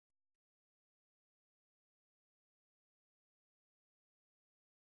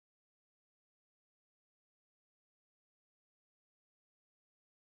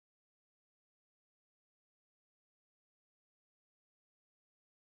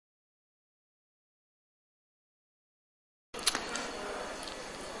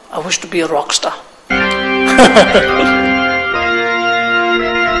I wish to be a rock star.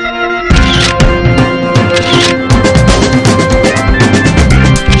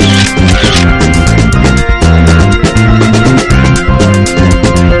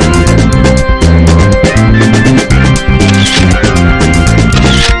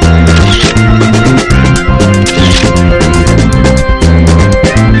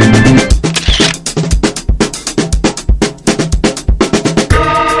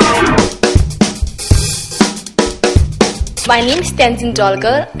 My name is Tenzin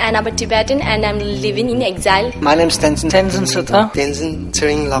Dolgar and I'm a Tibetan and I'm living in exile. My name is Tenzin Sitha. Tenzin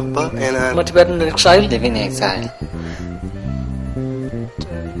Tsering Lakpa and I'm a Tibetan in exile. Living in exile.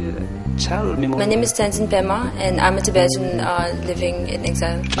 My name is Tenzin Pema and I'm a Tibetan living in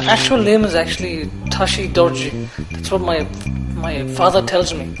exile. My actual name is actually Tashi Dorji. That's what my father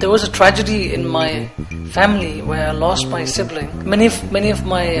tells me. There was a tragedy in my family where I lost my sibling. Many of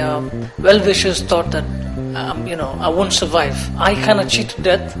my well-wishers thought that I won't survive. I kind of cheated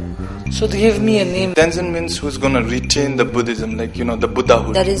death, so they gave me a name. Tenzin means who's going to retain the Buddhism, the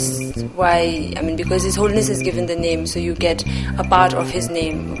Buddhahood. That is why, because His Holiness has given the name, so you get a part of His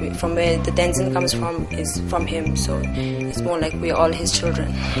name. From where the Tenzin comes from is from Him, so it's more like we're all His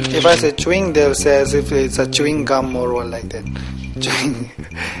children. If I say chewing, they'll say as if it's a chewing gum or what like that. Chewing.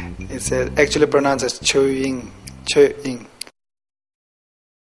 It's actually pronounced as chewing. Chewing.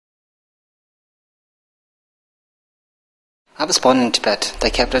 I was born in Tibet,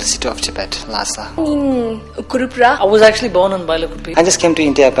 the capital city of Tibet, Lhasa. In Gurupra. I was actually born in Bailakupi. I just came to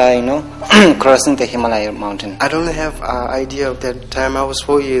India by, crossing the Himalaya mountain. I don't have an idea of that time. I was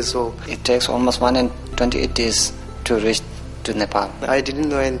 4 years old. It takes almost 128 days to reach to Nepal. I didn't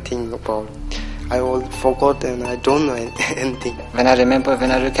know anything about. I all forgot and I don't know anything. When I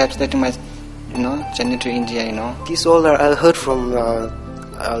recapitulated my, journey to India, This all I heard from.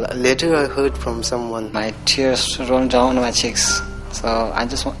 Later I heard from someone. My tears rolled down my cheeks. So I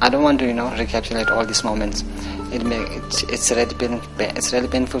don't want to recapitulate all these moments. It's really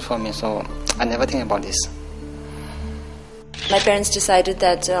painful for me. So I never think about this. My parents decided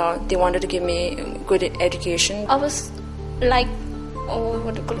that they wanted to give me a good education. I was like,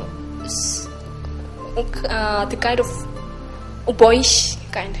 what do you call it? The kind of boyish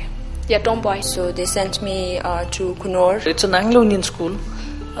kind. Yeah, tomboy. So they sent me to Kunor. It's an Anglo-Indian school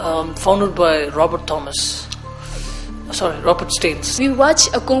founded by Robert Staines. We watch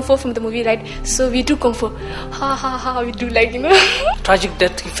a Kung Fu from the movie, right? So we do Kung Fu. Ha ha ha, we do Tragic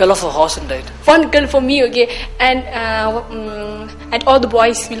death, he fell off a horse and died. One girl for me, okay? And all the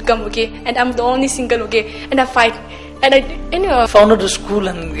boys will come, okay? And I'm the only single, okay? And I fight. And I founded a school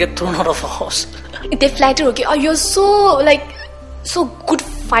and get thrown out of a horse. They flatter, okay? Oh, you're so good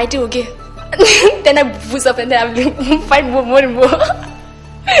fighter, okay? Then I boost up and then I will fight more and more.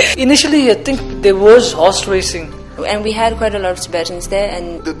 Initially, I think there was horse racing. And we had quite a lot of Tibetans there,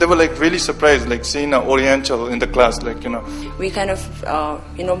 and they were really surprised, seeing an Oriental in the class, We kind of,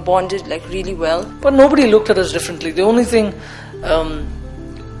 bonded really well. But nobody looked at us differently. The only thing,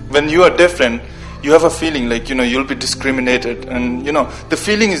 when you are different, you have a feeling you'll be discriminated, and the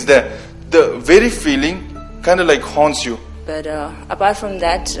feeling is there. The very feeling kind of haunts you. But apart from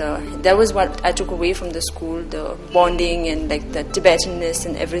that, that was what I took away from the school, the bonding and the Tibetanness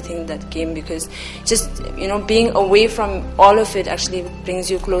and everything that came, because just, being away from all of it actually brings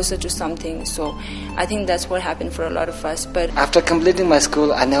you closer to something. So I think that's what happened for a lot of us. But after completing my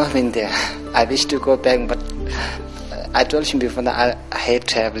school, I never been there. I wish to go back, but I told you before that I hate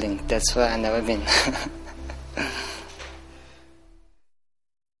traveling. That's why I never been.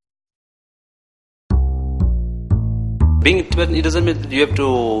 Being Tibetan, it doesn't mean you have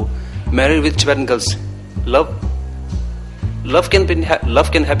to marry with Tibetan girls. Love can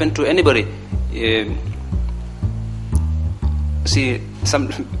happen to anybody. We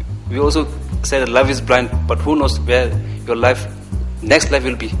also say that love is blind, but who knows where your next life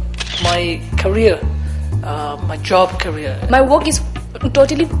will be. My career, my job career. My work is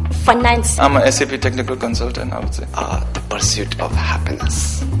totally finance. I'm an SAP technical consultant, I would say. The pursuit of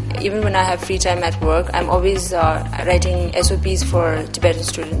happiness. Even when I have free time at work, I'm always writing SOPs for Tibetan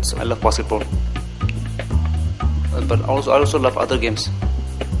students. I love basketball, but I also love other games,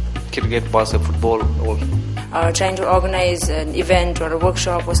 cricket, basketball, football. Trying to organize an event or a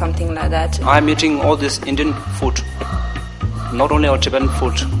workshop or something like that. I'm eating all this Indian food, not only our Tibetan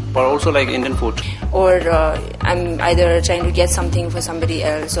food, but also Indian food. Or I'm either trying to get something for somebody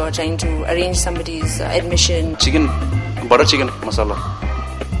else or trying to arrange somebody's admission. Butter chicken masala.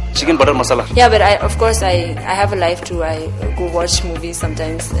 Chicken butter masala. Yeah, but I have a life too. I go watch movies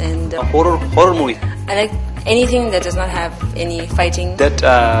sometimes and a horror movie. I like anything that does not have any fighting. That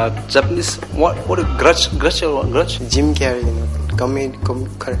Japanese, what grudge or grudge? Jim Carrey,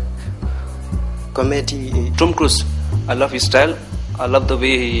 comedy. Tom Cruise. I love his style. I love the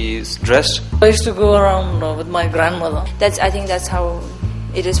way he is dressed. I used to go around with my grandmother. I think that's how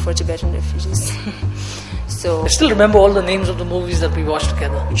it is for Tibetan refugees. So I still remember all the names of the movies that we watched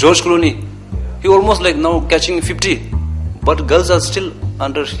together. George Clooney. He almost like now catching 50, but girls are still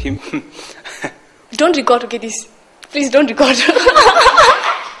under him. Don't record, okay, this. Please don't record.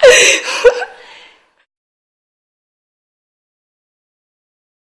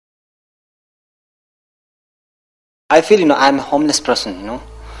 I feel, I'm a homeless person,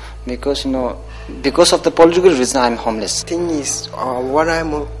 because, because of the political reason I'm homeless. Thing is, what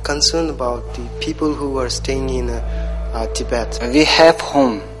I'm concerned about the people who are staying in Tibet. We have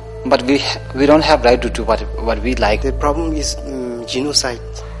home, but we don't have right to do what we like. The problem is genocide.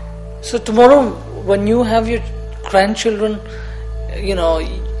 So tomorrow, when you have your grandchildren,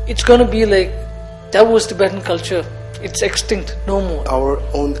 it's going to be like, that was Tibetan culture. It's extinct, no more. Our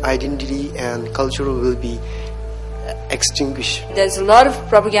own identity and culture will be extinguished. There's a lot of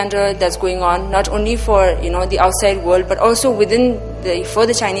propaganda that's going on, not only for the outside world, but also for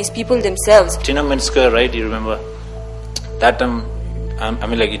the Chinese people themselves. Tiananmen Square, right? You remember that time?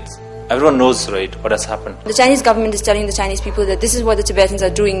 Everyone knows, right, what has happened. The Chinese government is telling the Chinese people that this is what the Tibetans are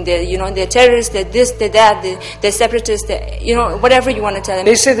doing. They're terrorists. They're this, they're that. They're separatists. Whatever you want to tell them.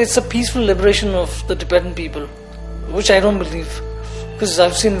 They say it's a peaceful liberation of the Tibetan people, which I don't believe, because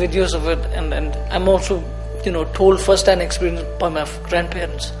I've seen videos of it, and I'm also told first-hand experience by my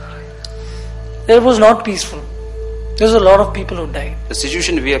grandparents. It was not peaceful. There's a lot of people who died. The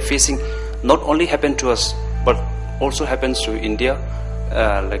situation we are facing not only happened to us, but also happens to India,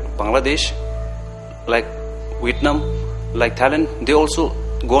 like Bangladesh, like Vietnam, like Thailand. They also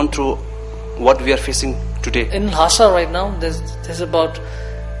gone through what we are facing today. In Lhasa right now, there's about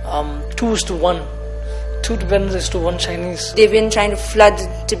 2:1. 2 Tibetans to 1 Chinese. They've been trying to flood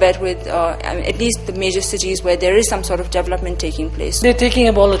Tibet with at least the major cities where there is some sort of development taking place. They're taking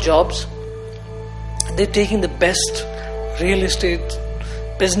up all the jobs. They're taking the best real estate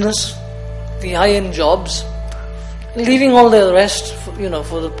business, the high-end jobs, leaving all the rest,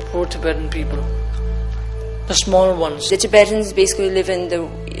 for the poor Tibetan people, the small ones. The Tibetans basically live in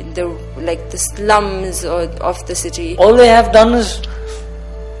the slums of the city. All they have done is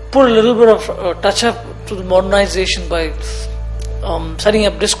put a little bit of touch up to the modernization by setting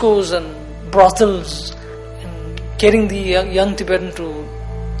up discos and brothels and getting the young Tibetan to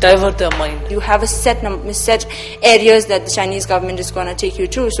divert their mind. You have a set areas that the Chinese government is going to take you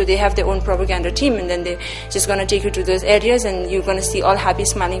to, so they have their own propaganda team, and then they're just going to take you to those areas, and you're going to see all happy,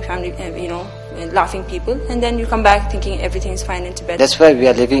 smiling family, laughing people, and then you come back thinking everything's fine in Tibet. That's why we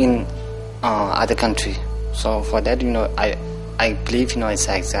are living in other country. So for that, I believe it's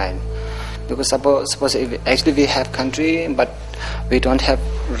exile, because suppose if actually we have country, but we don't have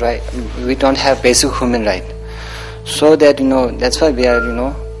right, we don't have basic human right. So that that's why we are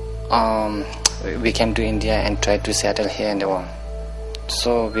we came to India and tried to settle here and all.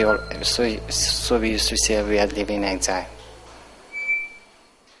 So we used to say we are living in exile.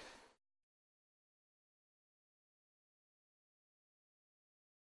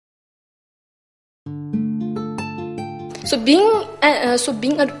 So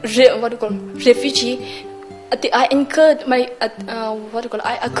being a refugee, I incurred I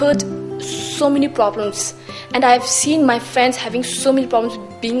occurred so many problems, and I have seen my friends having so many problems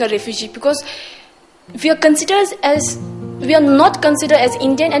being a refugee, because we are not considered as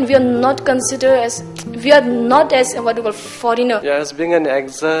Indian, and we are not as foreigner. Yeah, as being an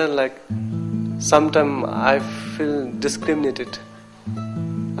exile, sometimes I feel discriminated.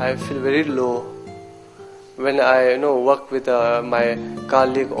 I feel very low when I work with my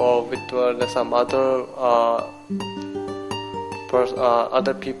colleague or with some other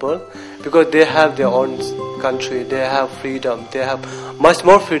other people, because they have their own country, they have freedom, they have much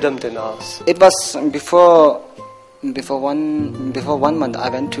more freedom than us. It was before 1 month I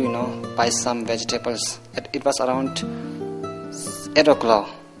went to buy some vegetables. It was around 8 o'clock.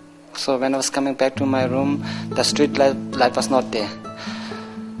 So when I was coming back to my room, the street light was not there.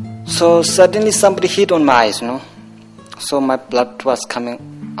 So suddenly somebody hit on my eyes, So my blood was coming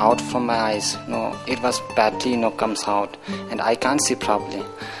out from my eyes. It was badly, comes out, and I can't see properly.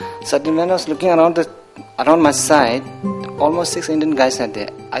 Suddenly when I was looking around my side, almost 6 Indian guys are there.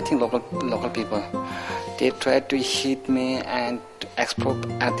 I think local people. They tried to hit me and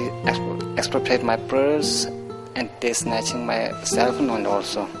expropriate my purse, and they snatching my cell phone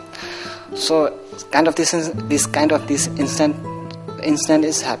also. So this incident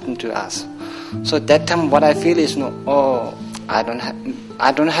is happened to us. So that time what I feel is, oh, I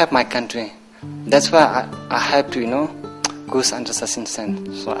don't have my country. That's why I have to, goes under such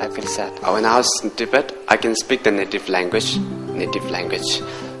instance. So I feel sad. When I was in Tibet, I can speak the native language.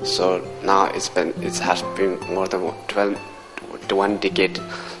 So now it has been more than 1 decade.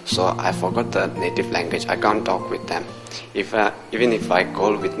 So I forgot the native language. I can't talk with them. Even if I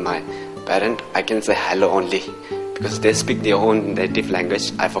call with my parent, I can say hello only, because they speak their own native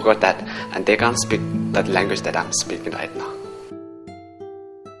language. I forgot that, and they can't speak that language that I'm speaking right now.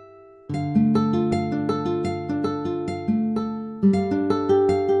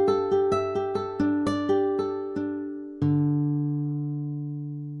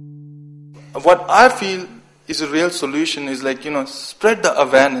 What I feel is a real solution is spread the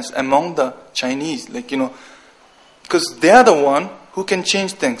awareness among the Chinese, because they are the one who can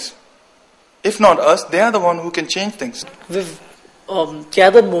change things. If not us, they are the one who can change things. We've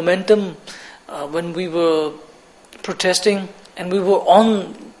gathered momentum when we were protesting, and we were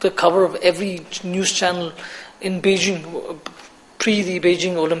on the cover of every news channel in Beijing, pre the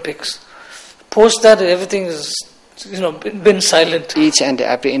Beijing Olympics. Post that, everything is been silent. Each and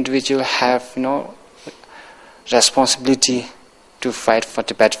every individual have responsibility to fight for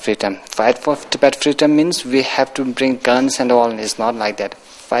Tibet freedom. Fight for Tibet freedom means we have to bring guns and all. It's not like that.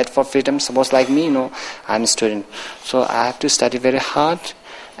 Fight for freedom, suppose like me, I'm a student, so I have to study very hard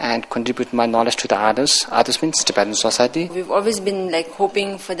and contribute my knowledge to the others. Others means Tibetan society. We've always been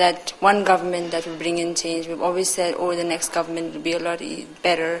hoping for that one government that will bring in change. We've always said, the next government will be a lot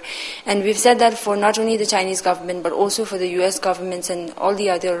better. And we've said that for not only the Chinese government, but also for the US governments and all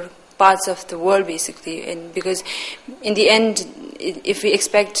the other parts of the world, basically. And because in the end, if we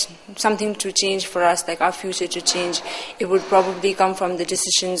expect something to change for us, like our future to change, it would probably come from the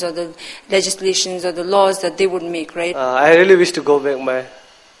decisions or the legislations or the laws that they would make, right? I really wish to go back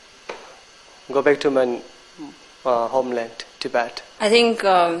to my homeland, Tibet. I think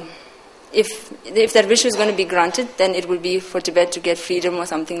if that wish is going to be granted, then it will be for Tibet to get freedom or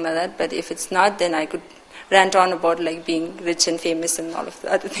something like that. But if it's not, then I could rant on about being rich and famous and all of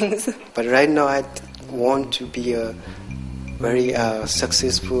the other things. But right now I want to be a very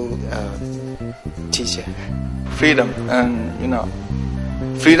successful teacher. Freedom, and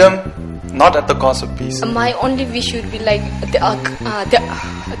freedom not at the cost of peace. My only wish would be the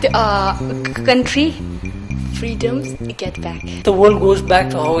country freedoms get back. The world goes back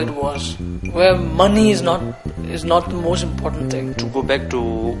to how it was, where money is not the most important thing. To go back to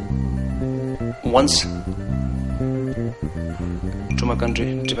once to my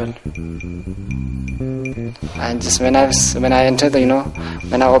country, Tibet. And just when I entered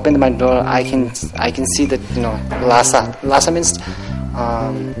when I opened my door, I can see that Lhasa means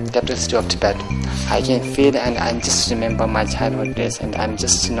capital city of Tibet. I can feel and I just remember my childhood days, and I'm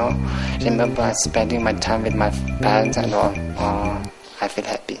just remember spending my time with my parents and all. I feel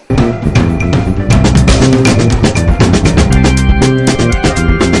happy.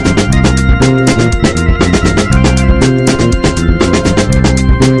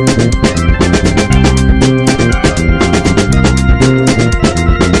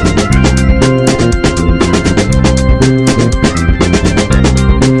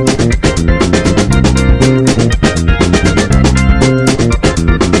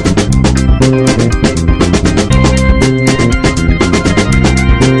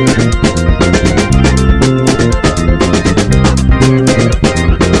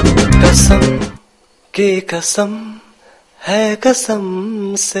 कसम है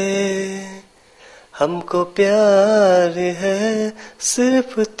कसम से हमको प्यार है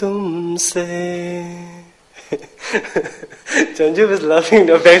सिर्फ तुमसे. Chanju was laughing in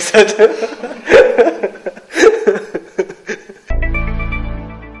the backside.